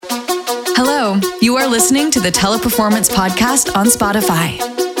You are listening to the Teleperformance Podcast on Spotify.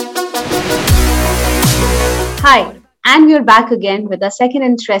 Hi, and we are back again with a second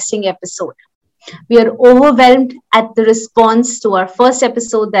interesting episode. We are overwhelmed at the response to our first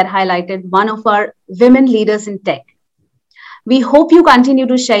episode that highlighted one of our women leaders in tech. We hope you continue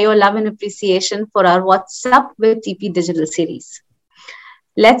to share your love and appreciation for our What's Up with TP Digital series.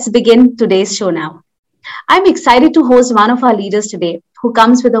 Let's begin today's show now. I'm excited to host one of our leaders today who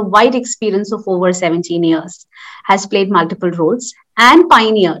comes with a wide experience of over 17 years, has played multiple roles, and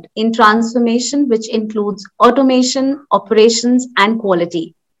pioneered in transformation, which includes automation, operations, and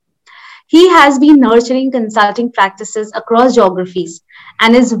quality. He has been nurturing consulting practices across geographies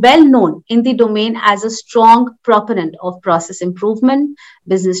and is well known in the domain as a strong proponent of process improvement,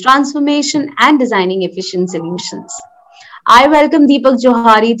 business transformation, and designing efficient solutions. I welcome Deepak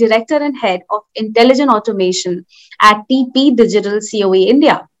Johari, Director and Head of Intelligent Automation at TP Digital COE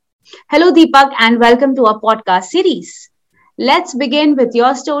India. Hello, Deepak, and welcome to our podcast series. Let's begin with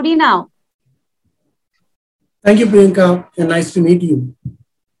your story now. Thank you, Priyanka, and nice to meet you.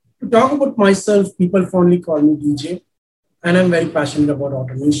 To talk about myself, people fondly call me DJ, and I'm very passionate about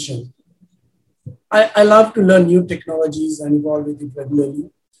automation. I love to learn new technologies and evolve with it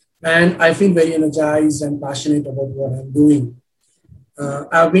regularly. And I feel very energized and passionate about what I'm doing.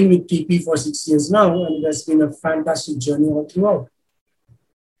 I've been with TP for 6 years now, and it has been a fantastic journey all throughout.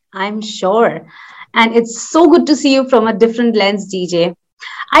 I'm sure. And it's so good to see you from a different lens, DJ.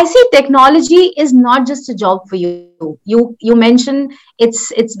 I see technology is not just a job for you. You mentioned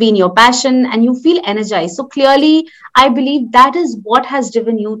it's been your passion and you feel energized. So clearly, I believe that is what has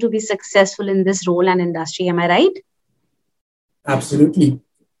driven you to be successful in this role and industry. Am I right? Absolutely.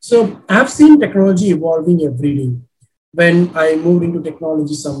 So I've seen technology evolving every day. When I moved into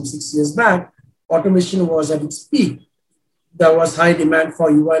technology some 6 years back, automation was at its peak. There was high demand for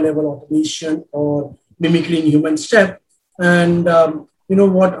UI level automation or mimicking human step. And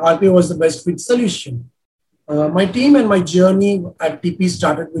RPA was the best fit solution. My team and my journey at TP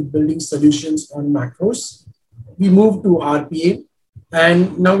started with building solutions on macros. We moved to RPA,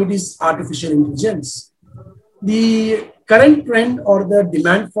 and now it is artificial intelligence. The current trend or the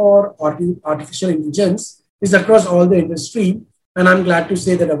demand for artificial intelligence is across all the industry. And I'm glad to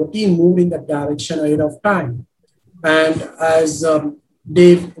say that our team moved in that direction ahead of time. And as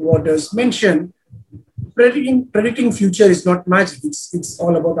Dave Waters mentioned, predicting future is not magic. It's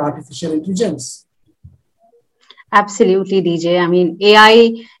all about artificial intelligence. Absolutely, DJ. I mean,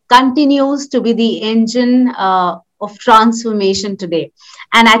 AI continues to be the engine of transformation today.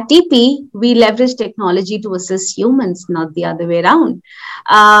 And at TP, we leverage technology to assist humans, not the other way around.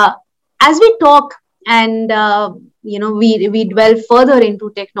 As we talk and we dwell further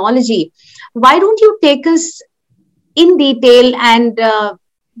into technology, why don't you take us in detail and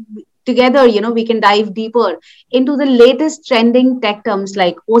together, we can dive deeper into the latest trending tech terms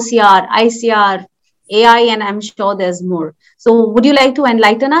like OCR, ICR, AI, and I'm sure there's more. So would you like to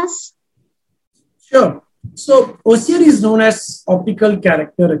enlighten us? Sure. So OCR is known as optical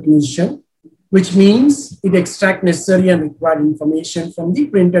character recognition, which means it extracts necessary and required information from the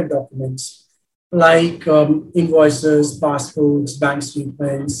printed documents like invoices, passports, bank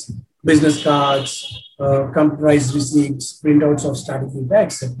statements, business cards, computerized receipts, printouts of static data,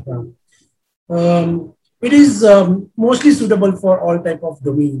 etc. It is mostly suitable for all type of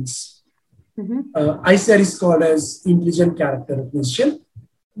domains. ICR is called as intelligent character recognition,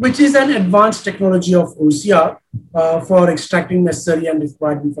 which is an advanced technology of OCR for extracting necessary and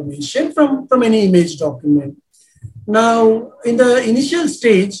required information from any image document. Now, in the initial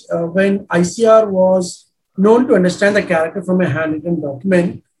stage, when ICR was known to understand the character from a handwritten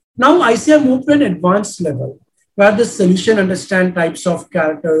document, now ICR moved to an advanced level where the solution understands types of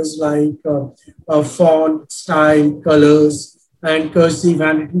characters like font, style, colors, and cursive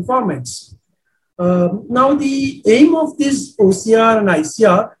handwritten formats. Now, the aim of this OCR and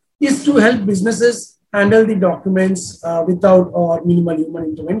ICR is to help businesses handle the documents without or minimal human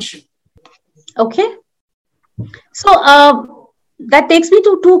intervention. Okay. So that takes me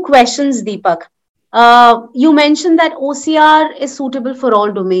to two questions, Deepak. You mentioned that OCR is suitable for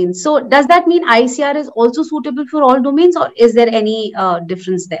all domains. So does that mean ICR is also suitable for all domains, or is there any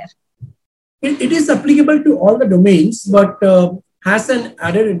difference there? It is applicable to all the domains, but has an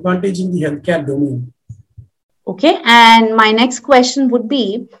added advantage in the healthcare domain. Okay. And my next question would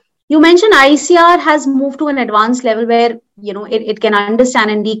be, you mentioned ICR has moved to an advanced level where, it can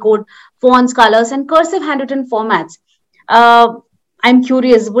understand and decode fonts, colors, and cursive handwritten formats. I'm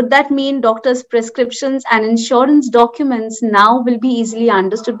curious, would that mean doctors' prescriptions and insurance documents now will be easily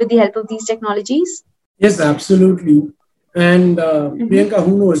understood with the help of these technologies? Yes, absolutely. And Priyanka,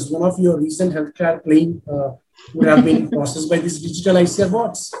 who knows, one of your recent healthcare claim would have been processed by these digital ICR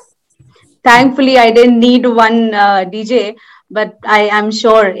bots. Thankfully, I didn't need one DJ, but I am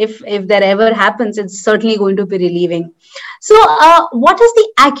sure if that ever happens, it's certainly going to be relieving. So, what is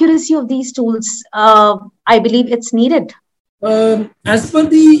the accuracy of these tools? I believe it's needed. As per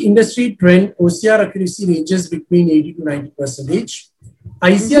the industry trend, OCR accuracy ranges between 80 to 90%.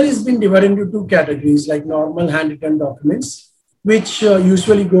 ICR has been divided into two categories, like normal handwritten documents, which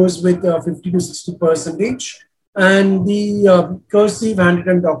usually goes with 50 to 60%, and the cursive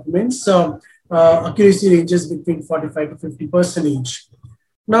handwritten documents, accuracy ranges between 45 to 50%.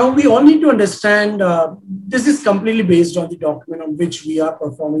 Now, we all need to understand this is completely based on the document on which we are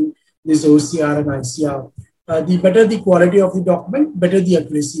performing this OCR and ICR. The better the quality of the document, better the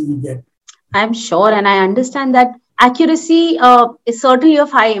accuracy we get. I'm sure, and I understand that accuracy is certainly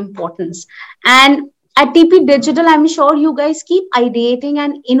of high importance. And at TP Digital, I'm sure you guys keep ideating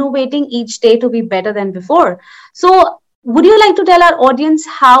and innovating each day to be better than before. So, would you like to tell our audience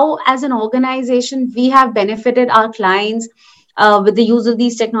how, as an organization, we have benefited our clients with the use of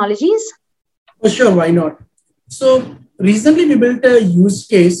these technologies? For sure, why not? So, recently we built a use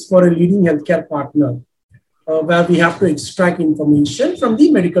case for a leading healthcare partner where we have to extract information from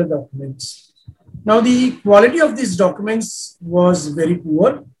the medical documents. Now, the quality of these documents was very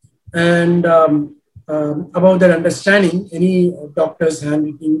poor, and about their understanding, any doctor's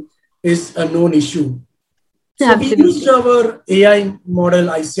handwriting is a known issue. So we used our AI model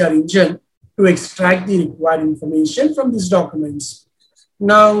ICR engine to extract the required information from these documents.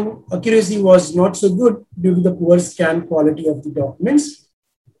 Now, accuracy was not so good due to the poor scan quality of the documents.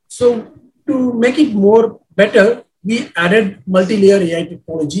 So to make it more better, we added multi-layer AI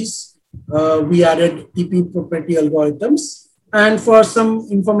technologies. We added TP proprietary algorithms. And for some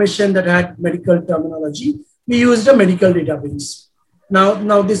information that had medical terminology, we used a medical database.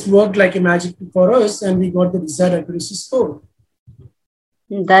 Now this worked like a magic for us, and we got the desired accuracy score.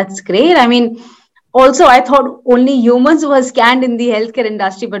 That's great. I mean, also, I thought only humans were scanned in the healthcare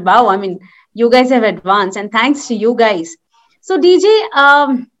industry, but wow, I mean, you guys have advanced, and thanks to you guys. So,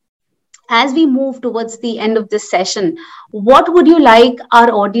 DJ, as we move towards the end of this session, what would you like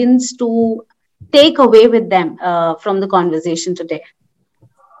our audience to take away with them from the conversation today?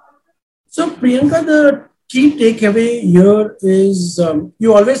 So, Priyanka, the key takeaway here is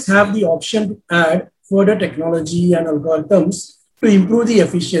you always have the option to add further technology and algorithms to improve the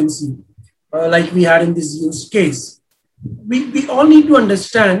efficiency, like we had in this use case. We all need to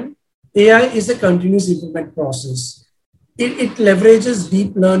understand AI is a continuous improvement process. It leverages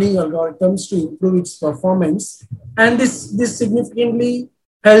deep learning algorithms to improve its performance, and this significantly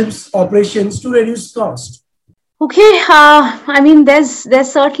helps operations to reduce cost. Okay, I mean, there's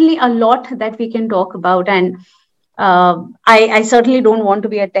certainly a lot that we can talk about, and I certainly don't want to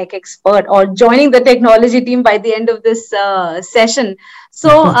be a tech expert or joining the technology team by the end of this session.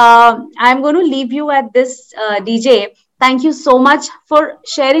 So I'm going to leave you at this, DJ. Thank you so much for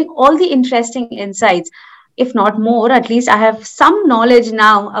sharing all the interesting insights. If not more, at least I have some knowledge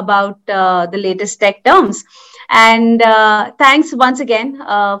now about the latest tech terms. And thanks once again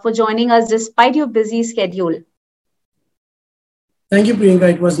for joining us despite your busy schedule. Thank you,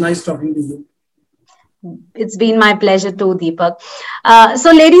 Priyanka. It was nice talking to you. It's been my pleasure too, Deepak.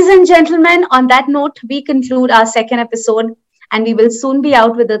 So, ladies and gentlemen, on that note, we conclude our second episode, and we will soon be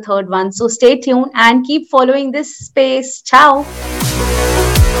out with the third one. So stay tuned and keep following this space. Ciao.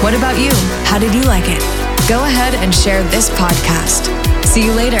 What about you? How did you like it? Go ahead and share this podcast. See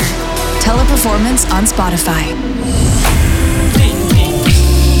you later. Teleperformance on Spotify.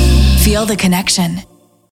 Feel the connection.